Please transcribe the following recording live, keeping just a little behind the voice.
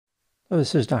Hello,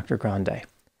 this is Dr. Grande.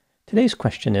 Today's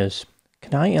question is,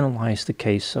 can I analyze the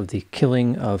case of the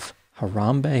killing of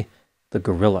Harambe the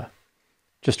gorilla?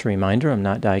 Just a reminder, I'm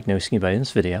not diagnosing anybody in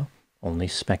this video, only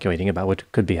speculating about what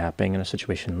could be happening in a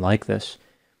situation like this.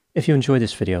 If you enjoyed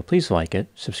this video, please like it,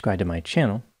 subscribe to my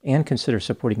channel, and consider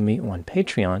supporting me on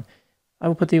Patreon. I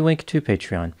will put the link to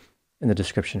Patreon in the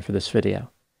description for this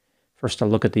video. First, I'll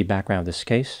look at the background of this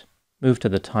case, move to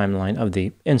the timeline of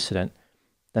the incident,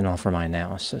 then offer my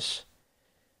analysis.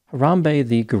 Harambe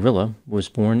the gorilla was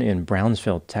born in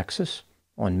Brownsville, Texas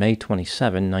on May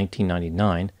 27,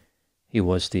 1999. He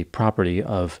was the property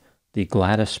of the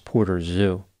Gladys Porter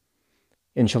Zoo.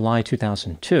 In July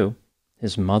 2002,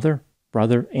 his mother,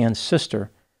 brother, and sister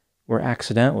were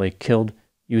accidentally killed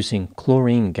using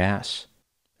chlorine gas.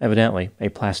 Evidently, a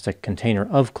plastic container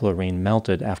of chlorine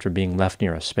melted after being left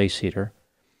near a space heater.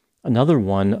 Another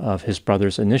one of his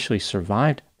brothers initially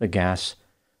survived the gas,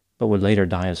 but would later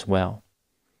die as well.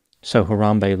 So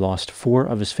Harambe lost 4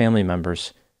 of his family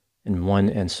members in one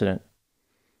incident.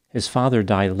 His father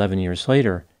died 11 years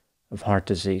later of heart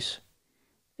disease.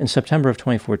 In September of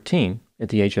 2014, at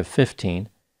the age of 15,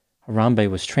 Harambe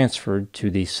was transferred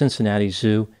to the Cincinnati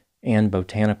Zoo and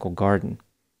Botanical Garden.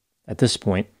 At this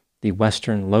point, the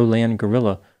western lowland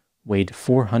gorilla weighed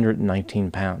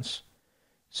 419 pounds.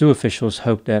 Zoo officials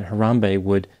hoped that Harambe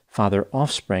would father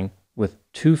offspring with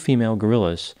 2 female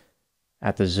gorillas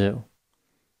at the zoo.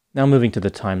 Now moving to the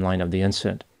timeline of the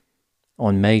incident.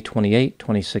 On May 28,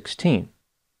 2016,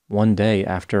 one day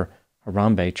after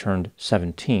Harambe turned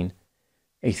 17,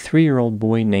 a 3-year-old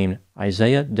boy named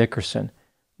Isaiah Dickerson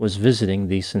was visiting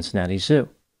the Cincinnati Zoo.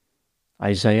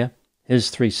 Isaiah, his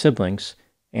 3 siblings,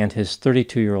 and his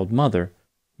 32-year-old mother,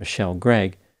 Michelle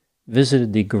Gregg,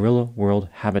 visited the Gorilla World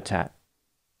habitat.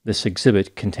 This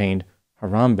exhibit contained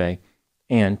Harambe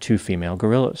and 2 female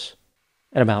gorillas.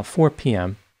 At about 4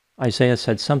 p.m., Isaiah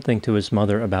said something to his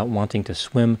mother about wanting to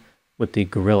swim with the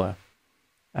gorilla.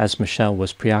 As Michelle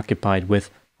was preoccupied with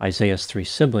Isaiah's 3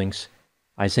 siblings,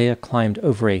 Isaiah climbed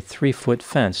over a 3-foot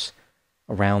fence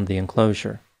around the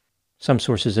enclosure. Some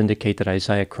sources indicate that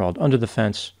Isaiah crawled under the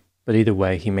fence, but either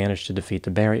way, he managed to defeat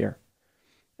the barrier.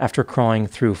 After crawling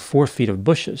through 4 feet of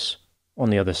bushes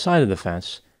on the other side of the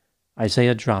fence,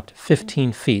 Isaiah dropped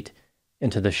 15 feet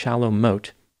into the shallow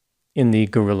moat in the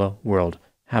Gorilla World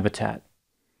habitat.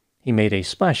 He made a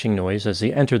splashing noise as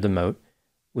he entered the moat,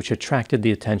 which attracted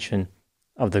the attention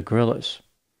of the gorillas.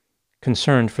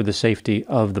 Concerned for the safety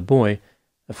of the boy,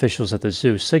 officials at the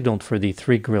zoo signaled for the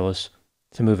 3 gorillas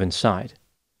to move inside.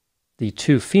 The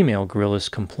 2 female gorillas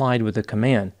complied with the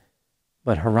command,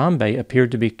 but Harambe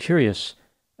appeared to be curious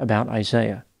about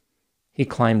Isaiah. He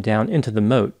climbed down into the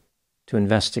moat to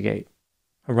investigate.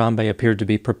 Harambe appeared to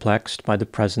be perplexed by the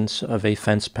presence of a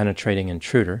fence-penetrating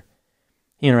intruder.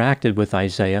 He interacted with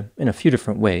Isaiah in a few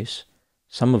different ways,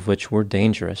 some of which were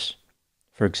dangerous.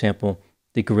 For example,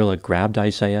 the gorilla grabbed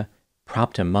Isaiah,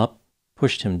 propped him up,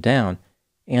 pushed him down,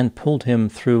 and pulled him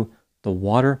through the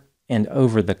water and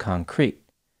over the concrete.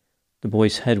 The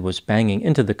boy's head was banging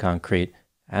into the concrete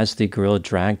as the gorilla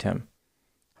dragged him.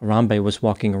 Harambe was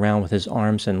walking around with his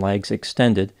arms and legs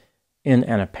extended in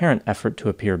an apparent effort to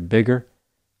appear bigger.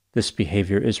 This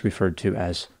behavior is referred to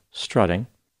as strutting.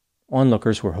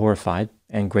 Onlookers were horrified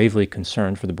and gravely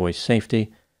concerned for the boy's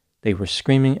safety. They were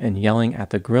screaming and yelling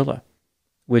at the gorilla,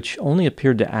 which only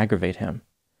appeared to aggravate him.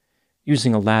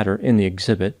 Using a ladder in the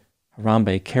exhibit,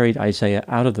 Harambe carried Isaiah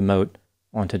out of the moat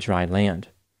onto dry land.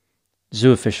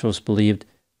 Zoo officials believed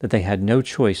that they had no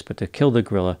choice but to kill the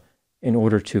gorilla in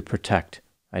order to protect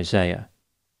Isaiah.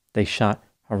 They shot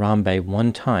Harambe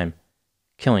 1 time,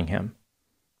 killing him.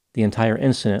 The entire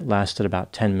incident lasted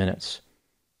about 10 minutes.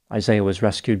 Isaiah was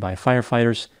rescued by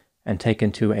firefighters and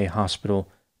taken to a hospital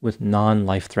with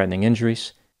non-life-threatening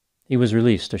injuries. He was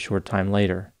released a short time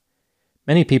later.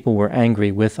 Many people were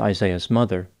angry with Isaiah's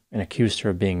mother and accused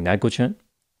her of being negligent.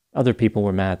 Other people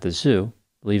were mad at the zoo,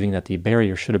 believing that the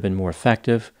barrier should have been more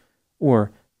effective,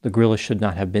 or the gorilla should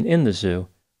not have been in the zoo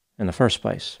in the first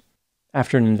place.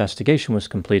 After an investigation was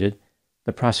completed,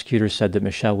 the prosecutor said that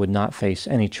Michelle would not face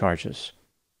any charges.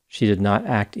 She did not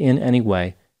act in any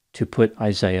way to put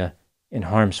Isaiah in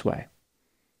harm's way.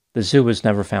 The zoo was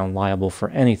never found liable for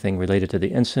anything related to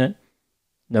the incident.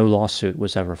 No lawsuit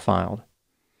was ever filed.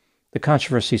 The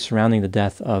controversy surrounding the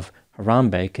death of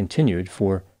Harambe continued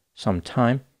for some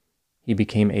time. He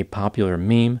became a popular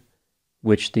meme,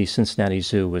 which the Cincinnati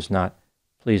Zoo was not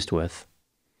pleased with.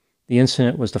 The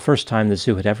incident was the first time the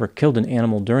zoo had ever killed an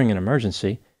animal during an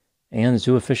emergency, and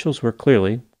zoo officials were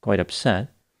clearly quite upset.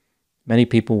 Many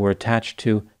people were attached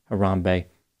to Harambe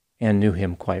and knew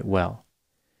him quite well.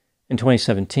 In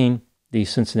 2017, the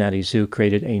Cincinnati Zoo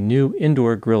created a new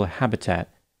indoor gorilla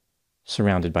habitat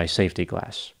surrounded by safety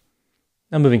glass.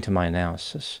 Now moving to my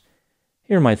analysis.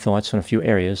 Here are my thoughts on a few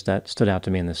areas that stood out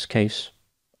to me in this case.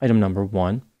 Item number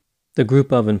 1. The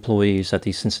group of employees at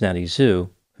the Cincinnati Zoo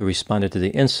who responded to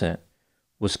the incident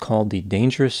was called the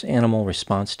Dangerous Animal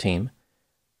Response Team.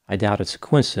 I doubt it's a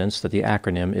coincidence that the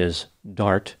acronym is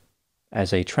DART,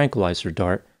 as a tranquilizer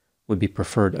dart would be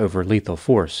preferred over lethal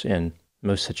force in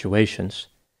most situations.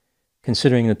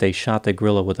 Considering that they shot the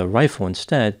gorilla with a rifle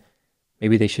instead,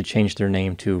 maybe they should change their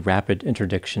name to Rapid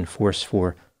Interdiction Force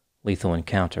for Lethal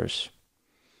Encounters.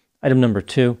 Item number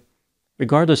 2.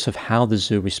 Regardless of how the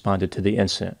zoo responded to the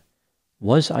incident,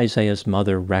 was Isaiah's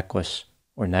mother reckless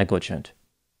or negligent?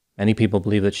 Many people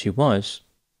believe that she was,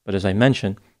 but as I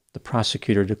mentioned, the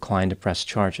prosecutor declined to press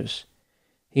charges.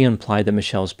 He implied that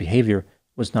Michelle's behavior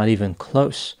was not even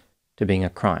close to being a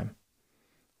crime.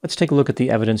 Let's take a look at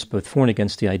the evidence both for and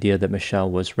against the idea that Michelle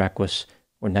was reckless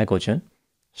or negligent,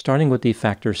 starting with the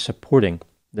factors supporting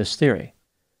this theory.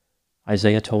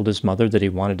 Isaiah told his mother that he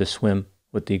wanted to swim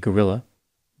with the gorilla,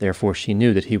 therefore she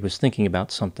knew that he was thinking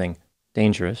about something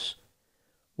dangerous.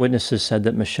 Witnesses said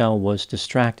that Michelle was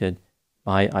distracted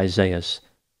by Isaiah's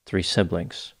 3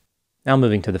 siblings. Now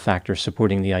moving to the factors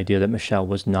supporting the idea that Michelle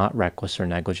was not reckless or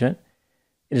negligent.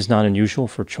 It is not unusual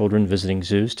for children visiting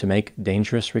zoos to make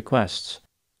dangerous requests.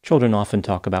 Children often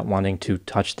talk about wanting to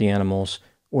touch the animals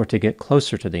or to get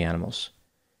closer to the animals.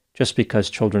 Just because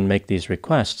children make these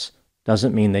requests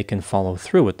doesn't mean they can follow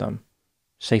through with them.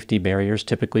 Safety barriers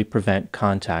typically prevent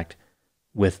contact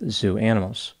with zoo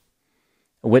animals.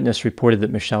 A witness reported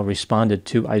that Michelle responded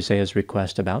to Isaiah's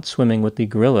request about swimming with the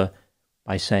gorilla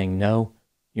by saying, "No,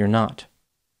 you're not."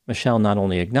 Michelle not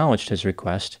only acknowledged his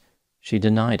request, she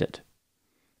denied it.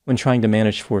 When trying to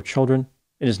manage 4 children,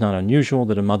 it is not unusual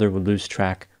that a mother would lose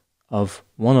track of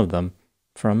one of them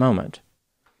for a moment.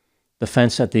 The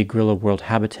fence at the Gorilla World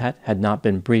habitat had not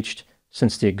been breached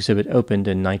since the exhibit opened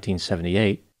in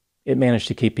 1978. It managed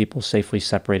to keep people safely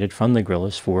separated from the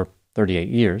gorillas for 38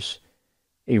 years.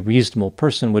 A reasonable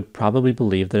person would probably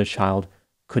believe that a child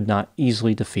could not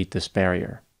easily defeat this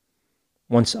barrier.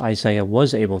 Once Isaiah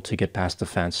was able to get past the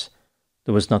fence,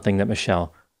 there was nothing that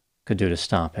Michelle could do to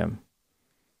stop him.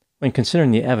 When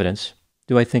considering the evidence,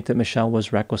 do I think that Michelle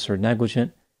was reckless or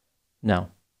negligent? No,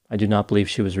 I do not believe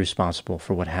she was responsible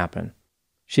for what happened.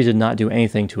 She did not do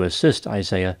anything to assist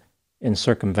Isaiah in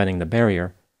circumventing the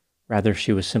barrier. Rather,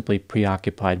 she was simply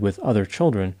preoccupied with other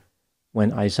children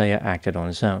when Isaiah acted on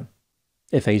his own.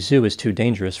 If a zoo is too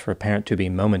dangerous for a parent to be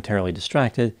momentarily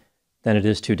distracted, then it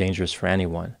is too dangerous for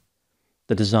anyone.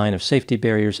 The design of safety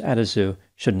barriers at a zoo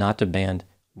should not demand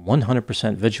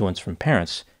 100% vigilance from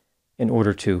parents in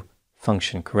order to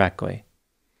function correctly.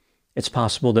 It's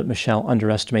possible that Michelle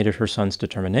underestimated her son's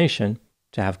determination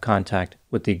to have contact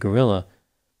with the gorilla,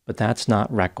 but that's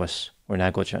not reckless or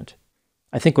negligent.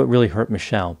 I think what really hurt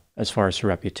Michelle, as far as her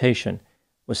reputation,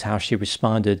 was how she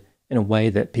responded in a way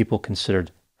that people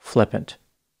considered flippant.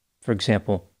 For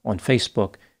example, on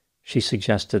Facebook, she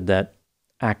suggested that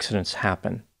accidents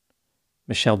happen.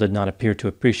 Michelle did not appear to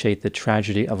appreciate the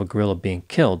tragedy of a gorilla being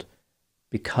killed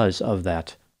because of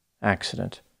that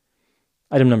accident.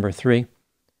 Item number 3.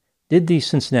 Did the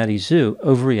Cincinnati Zoo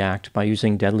overreact by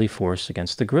using deadly force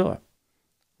against the gorilla?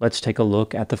 Let's take a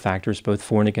look at the factors both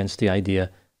for and against the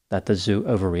idea that the zoo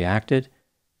overreacted,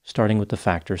 starting with the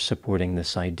factors supporting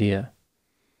this idea.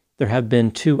 There have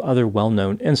been 2 other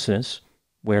well-known incidents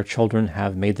where children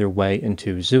have made their way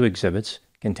into zoo exhibits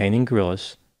containing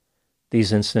gorillas.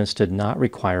 These incidents did not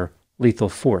require lethal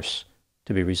force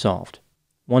to be resolved.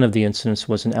 One of the incidents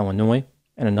was in Illinois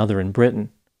and another in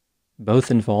Britain.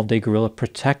 Both involved a gorilla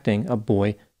protecting a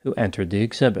boy who entered the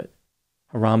exhibit.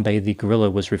 Harambe the gorilla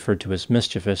was referred to as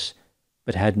mischievous,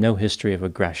 but had no history of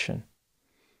aggression.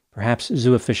 Perhaps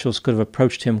zoo officials could have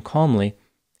approached him calmly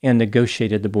and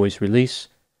negotiated the boy's release,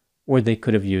 or they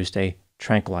could have used a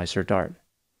tranquilizer dart.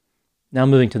 Now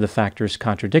moving to the factors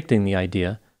contradicting the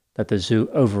idea that the zoo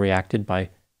overreacted by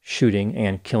shooting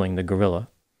and killing the gorilla.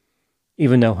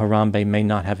 Even though Harambe may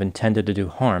not have intended to do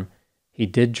harm, he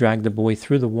did drag the boy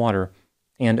through the water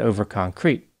and over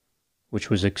concrete, which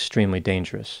was extremely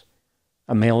dangerous.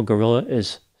 A male gorilla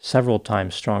is several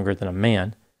times stronger than a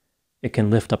man. It can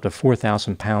lift up to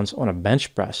 4,000 pounds on a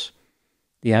bench press.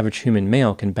 The average human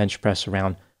male can bench press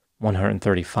around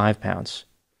 135 pounds.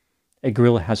 A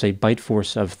gorilla has a bite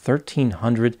force of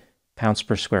 1,300 pounds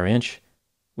per square inch,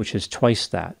 which is twice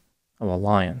that of a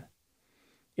lion.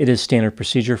 It is standard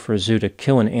procedure for a zoo to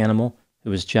kill an animal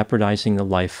who is jeopardizing the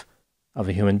life of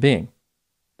a human being.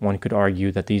 One could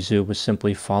argue that the zoo was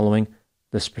simply following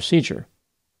this procedure.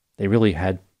 They really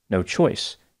had no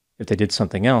choice. If they did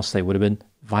something else, they would have been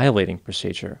violating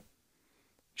procedure.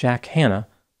 Jack Hanna,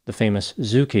 the famous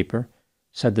zookeeper,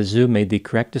 said the zoo made the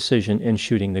correct decision in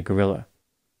shooting the gorilla.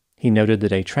 He noted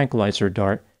that a tranquilizer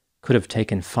dart could have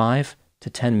taken 5 to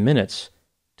 10 minutes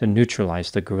to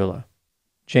neutralize the gorilla.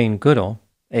 Jane Goodall,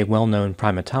 a well-known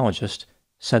primatologist,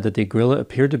 said that the gorilla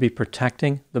appeared to be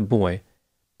protecting the boy,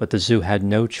 but the zoo had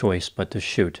no choice but to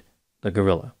shoot the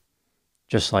gorilla.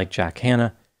 Just like Jack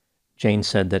Hanna, Jane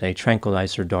said that a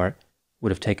tranquilizer dart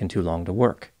would have taken too long to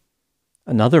work.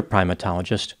 Another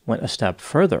primatologist went a step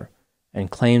further and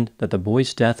claimed that the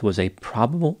boy's death was a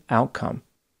probable outcome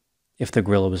if the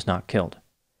gorilla was not killed.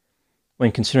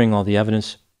 When considering all the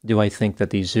evidence, do I think that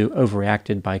the zoo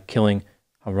overreacted by killing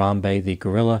Harambe the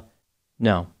gorilla?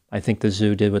 No, I think the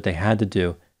zoo did what they had to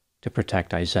do to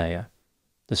protect Isaiah.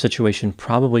 The situation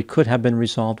probably could have been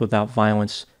resolved without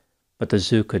violence, but the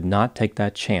zoo could not take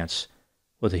that chance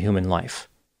with a human life.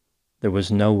 There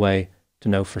was no way to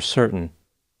know for certain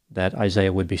that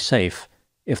Isaiah would be safe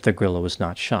if the gorilla was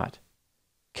not shot.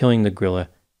 Killing the gorilla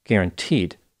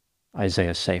guaranteed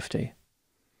Isaiah's safety.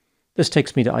 This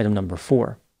takes me to item number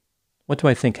 4. What do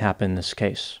I think happened in this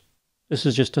case? This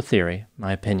is just a theory,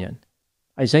 my opinion.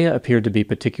 Isaiah appeared to be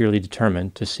particularly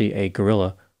determined to see a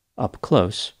gorilla up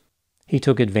close. He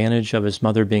took advantage of his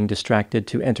mother being distracted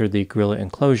to enter the gorilla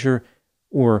enclosure,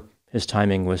 or his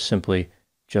timing was simply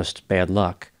just bad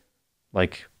luck,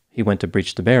 like he went to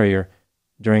breach the barrier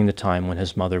during the time when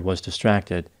his mother was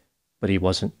distracted, but he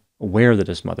wasn't aware that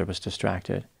his mother was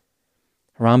distracted.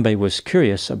 Harambe was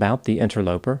curious about the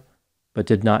interloper, but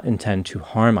did not intend to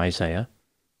harm Isaiah.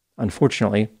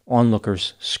 Unfortunately,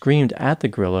 onlookers screamed at the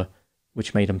gorilla,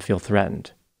 which made him feel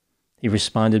threatened. He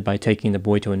responded by taking the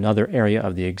boy to another area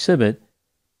of the exhibit,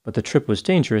 but the trip was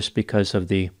dangerous because of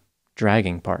the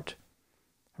dragging part.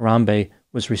 Harambe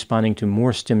was responding to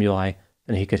more stimuli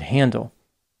than he could handle,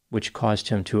 which caused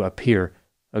him to appear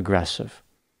aggressive.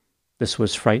 This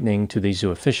was frightening to the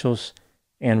zoo officials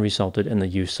and resulted in the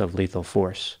use of lethal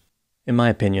force. In my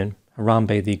opinion,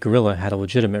 Harambe the gorilla had a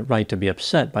legitimate right to be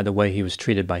upset by the way he was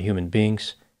treated by human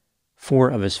beings. 4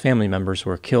 of his family members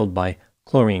were killed by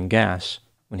chlorine gas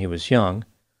when he was young.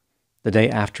 The day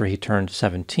after he turned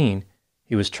 17,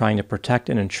 he was trying to protect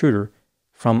an intruder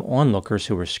from onlookers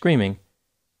who were screaming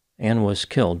and was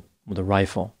killed with a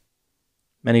rifle.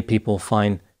 Many people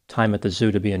find time at the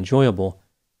zoo to be enjoyable,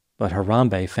 but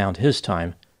Harambe found his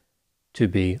time to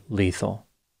be lethal.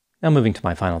 Now moving to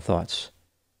my final thoughts.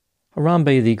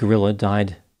 Harambe the gorilla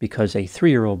died because a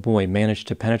 3-year-old boy managed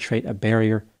to penetrate a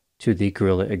barrier to the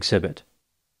gorilla exhibit.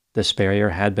 This barrier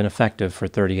had been effective for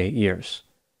 38 years.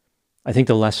 I think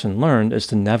the lesson learned is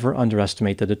to never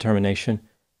underestimate the determination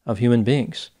of human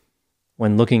beings.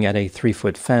 When looking at a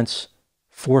 3-foot fence,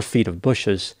 4 feet of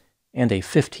bushes, and a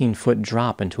 15-foot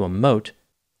drop into a moat,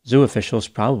 zoo officials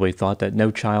probably thought that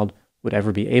no child would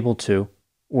ever be able to,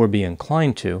 or be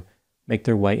inclined to, make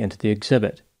their way into the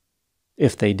exhibit.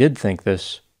 If they did think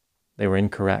this, they were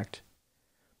incorrect.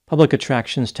 Public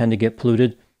attractions tend to get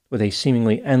polluted with a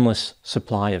seemingly endless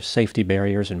supply of safety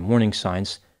barriers and warning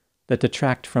signs that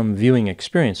detract from viewing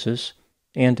experiences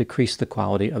and decrease the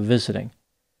quality of visiting.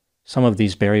 Some of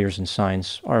these barriers and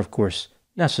signs are, of course,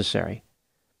 necessary,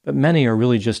 but many are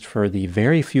really just for the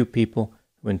very few people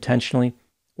who intentionally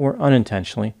or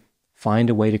unintentionally find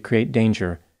a way to create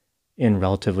danger in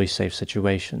relatively safe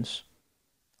situations.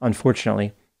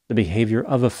 Unfortunately, the behavior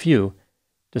of a few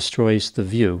destroys the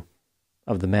view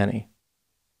of the many.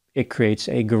 It creates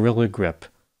a gorilla grip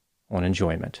on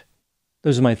enjoyment.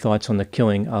 Those are my thoughts on the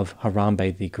killing of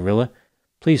Harambe the gorilla.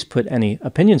 Please put any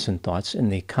opinions and thoughts in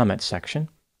the comment section.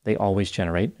 They always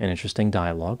generate an interesting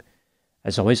dialogue.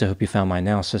 As always, I hope you found my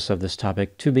analysis of this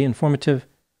topic to be informative.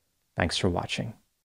 Thanks for watching.